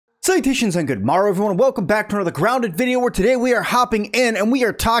Salutations and good morrow everyone, welcome back to another grounded video where today we are hopping in and we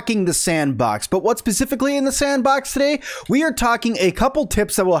are talking the sandbox. But what specifically in the sandbox today? We are talking a couple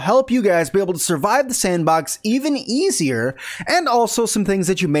tips that will help you guys be able to survive the sandbox even easier, and also some things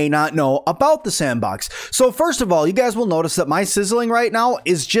that you may not know about the sandbox. So first of all, you guys will notice that my sizzling right now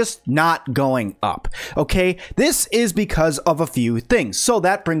is just not going up. Okay, this is because of a few things. So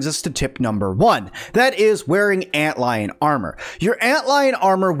that brings us to tip number one. That is wearing antlion armor. Your antlion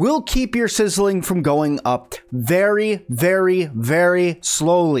armor will keep your sizzling from going up very, very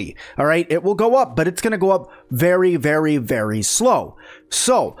slowly. All right, it will go up, but it's going to go up very slow.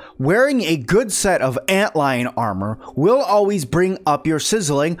 So wearing a good set of antlion armor will always bring up your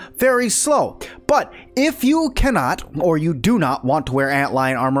sizzling very slow. But if you cannot, or you do not want to wear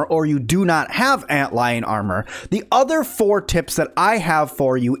antlion armor, or you do not have antlion armor, the other 4 tips that I have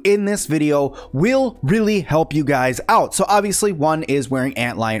for you in this video will really help you guys out. So obviously one is wearing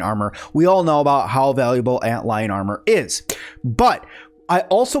antlion armor. We all know about how valuable antlion armor is. But I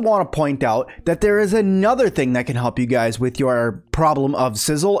also want to point out that there is another thing that can help you guys with your problem of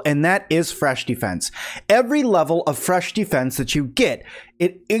sizzle, and that is fresh defense. Every level of fresh defense that you get,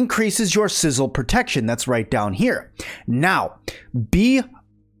 it increases your sizzle protection. That's right down here. Now, be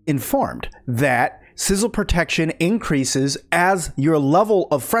informed that sizzle protection increases as your level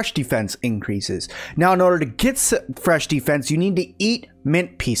of fresh defense increases. Now, in order to get fresh defense, you need to eat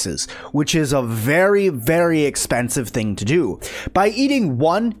mint pieces, which is a very expensive thing to do. By eating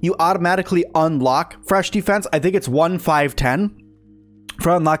 1, you automatically unlock fresh defense. I think it's 1, 5, 10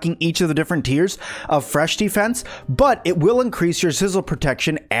 for unlocking each of the different tiers of fresh defense, but it will increase your sizzle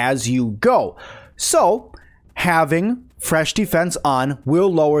protection as you go. So having fresh defense on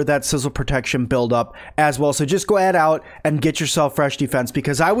will lower that sizzle protection buildup as well. So just go ahead out and get yourself fresh defense,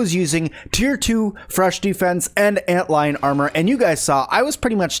 because I was using tier 2 fresh defense and antlion armor, and you guys saw I was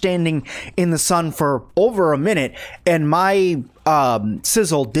pretty much standing in the sun for over a minute and my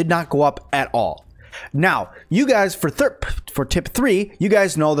sizzle did not go up at all. Now, you guys, for tip 3, you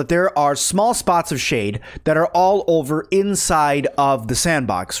guys know that there are small spots of shade that are all over inside of the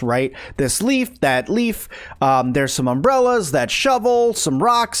sandbox, right? This leaf, that leaf, there's some umbrellas, that shovel, some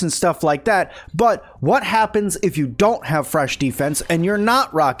rocks and stuff like that. But what happens if you don't have fresh defense and you're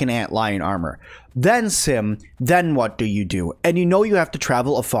not rocking antlion armor? Then Sim, then what do you do? And you know you have to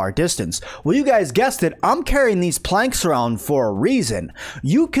travel a far distance. Well, you guys guessed it, I'm carrying these planks around for a reason.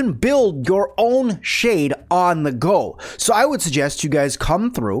 You can build your own shade on the go. So I would suggest you guys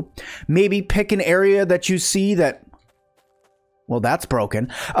come through, maybe pick an area that you see that, well, that's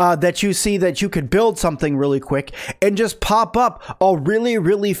broken, that you see that you could build something really quick and just pop up a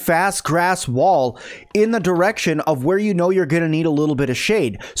really fast grass wall in the direction of where you know you're going to need a little bit of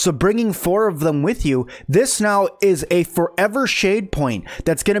shade. So bringing 4 of them with you, this now is a forever shade point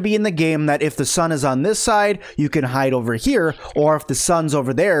that's going to be in the game, that if the sun is on this side, you can hide over here, or if the sun's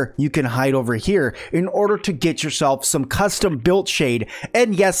over there, you can hide over here in order to get yourself some custom built shade.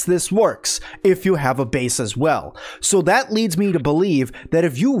 And yes, this works if you have a base as well. So that leads me to believe that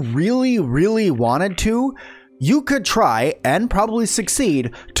if you really wanted to, you could try and probably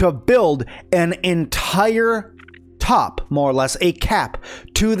succeed to build an entire top, more or less a cap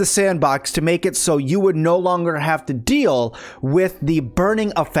to the sandbox, to make it so you would no longer have to deal with the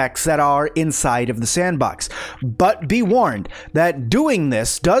burning effects that are inside of the sandbox. But be warned that doing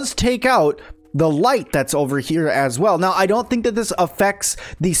this does take out the light that's over here as well. Now, I don't think that this affects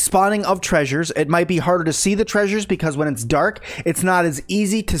the spawning of treasures. It might be harder to see the treasures because when it's dark, it's not as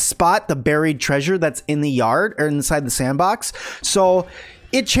easy to spot the buried treasure that's in the yard or inside the sandbox. So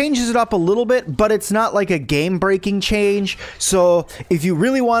it changes it up a little bit, but it's not like a game-breaking change. So if you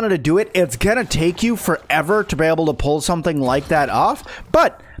really wanted to do it, it's gonna take you forever to be able to pull something like that off,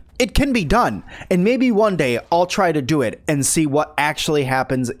 but it can be done, and maybe one day I'll try to do it and see what actually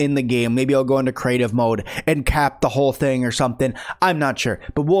happens in the game. Maybe I'll go into creative mode and cap the whole thing or something. I'm not sure,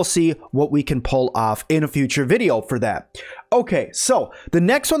 but we'll see what we can pull off in a future video for that. Okay, so the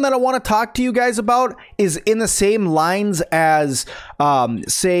next one that I want to talk to you guys about is in the same lines as,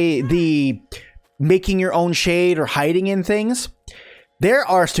 say, the making your own shade or hiding in things. There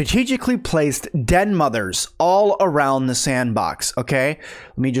are strategically placed den mothers all around the sandbox, okay?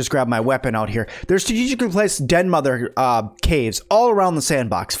 Let me just grab my weapon out here. There's strategically placed den mother caves all around the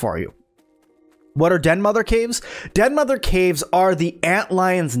sandbox for you. What are den mother caves? Den mother caves are the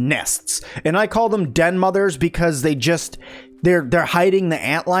antlion's nests, and I call them den mothers because they're hiding the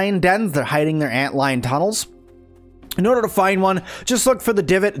antlion dens. They're hiding their antlion tunnels. In order to find one, just look for the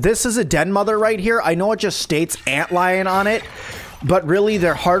divot. This is a den mother right here. I know it just states antlion on it, but really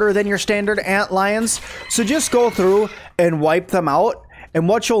they're harder than your standard antlions. So just go through and wipe them out And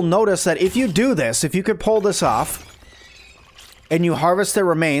what you'll notice that if you do this, if you could pull this off, and you harvest their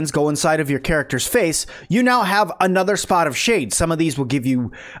remains, go inside of your character's face, you now have another spot of shade. Some of these will give you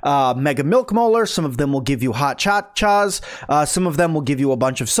Mega Milk Molar, some of them will give you Hot Cha-Chas, some of them will give you a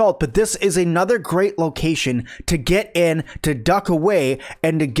bunch of salt, but this is another great location to get in, to duck away,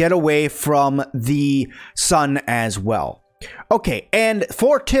 and to get away from the sun as well. Okay, and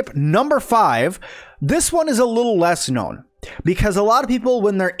for tip number 5, this one is a little less known. Because a lot of people,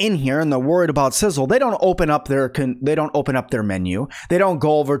 when they're in here and they're worried about sizzle, they don't open up their menu. They don't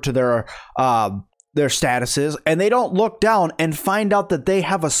go over to their statuses, and they don't look down and find out that they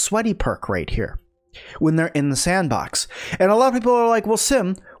have a sweaty perk right here when they're in the sandbox. And a lot of people are like, well,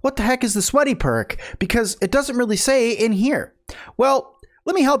 Sim, what the heck is the sweaty perk? Because it doesn't really say in here. Well,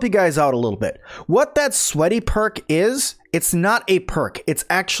 let me help you guys out a little bit. What that sweaty perk is, it's not a perk. It's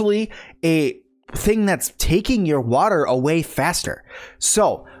actually a thing that's taking your water away faster.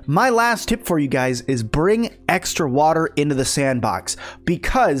 So my last tip for you guys is bring extra water into the sandbox,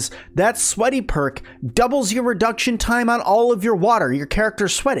 because that sweaty perk doubles your reduction time on all of your water. Your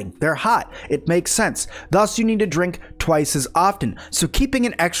character's sweating, they're hot, it makes sense. Thus you need to drink twice as often. So keeping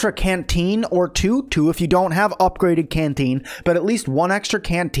an extra canteen or two if you don't have upgraded canteen, but at least one extra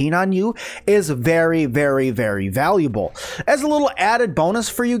canteen on you is very, very, very valuable. As a little added bonus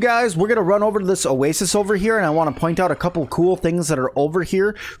for you guys, we're gonna run over to this oasis over here, and I want to point out a couple cool things that are over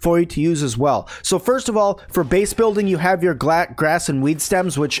here for you to use as well. So first of all, for base building, you have your grass and weed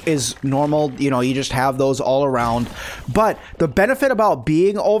stems, which is normal. You know, you just have those all around. But the benefit about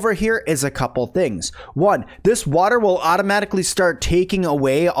being over here is a couple things. One, this water will automatically start taking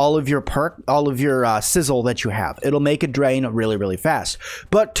away all of your sizzle that you have. It'll make it drain really, really fast.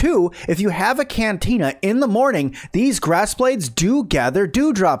 But two, if you have a cantina in the morning, these grass blades do gather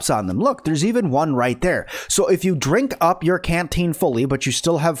dewdrops on them. Look, there's even one right there. So if you drink up your canteen fully, but you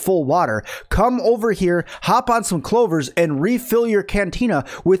still have full water, come over here, hop on some clovers, and refill your cantina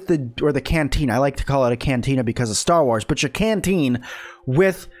with the canteen. I like to call it a cantina because of Star Wars, but your canteen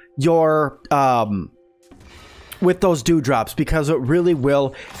with your with those dewdrops, because it really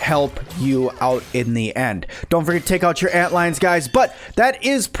will help you out in the end. Don't forget to take out your antlines, guys. But that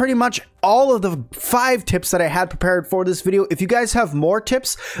is pretty much all of the 5 tips that I had prepared for this video. If you guys have more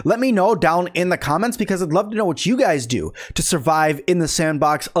tips, let me know down in the comments, because I'd love to know what you guys do to survive in the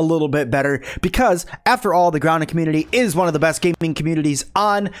sandbox a little bit better, because after all, the grounded community is one of the best gaming communities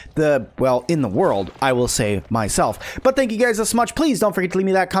on the, well, in the world, I will say myself. But thank you guys so much. Please don't forget to leave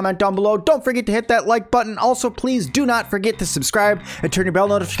me that comment down below. Don't forget to hit that like button. Also, please do not forget to subscribe and turn your bell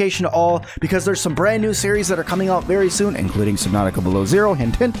notification to all, because there's some brand new series that are coming out very soon, including Subnautica Below Zero,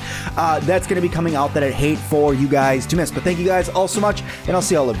 hint hint. That's going to be coming out that I'd hate for you guys to miss. But thank you guys all so much, and I'll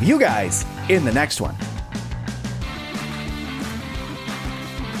see all of you guys in the next one.